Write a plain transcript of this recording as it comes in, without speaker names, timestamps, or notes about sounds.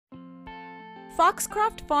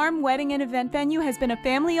Foxcroft Farm Wedding and Event Venue has been a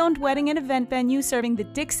family-owned wedding and event venue serving the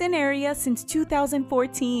Dickson area since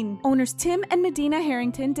 2014. Owners Tim and Madena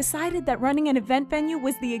Harrington decided that running an event venue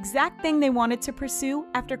was the exact thing they wanted to pursue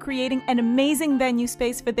after creating an amazing venue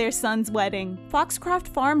space for their son's wedding. Foxcroft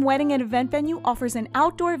Farm Wedding and Event Venue offers an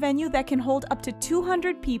outdoor venue that can hold up to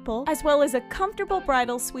 200 people, as well as a comfortable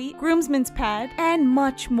bridal suite, groomsman's pad, and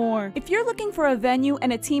much more. If you're looking for a venue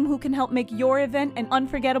and a team who can help make your event an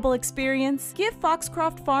unforgettable experience, give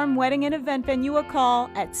Foxcroft Farm Wedding and Event Venue a call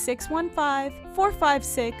at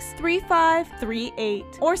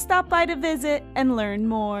 615-456-3538 or stop by to visit and learn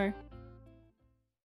more.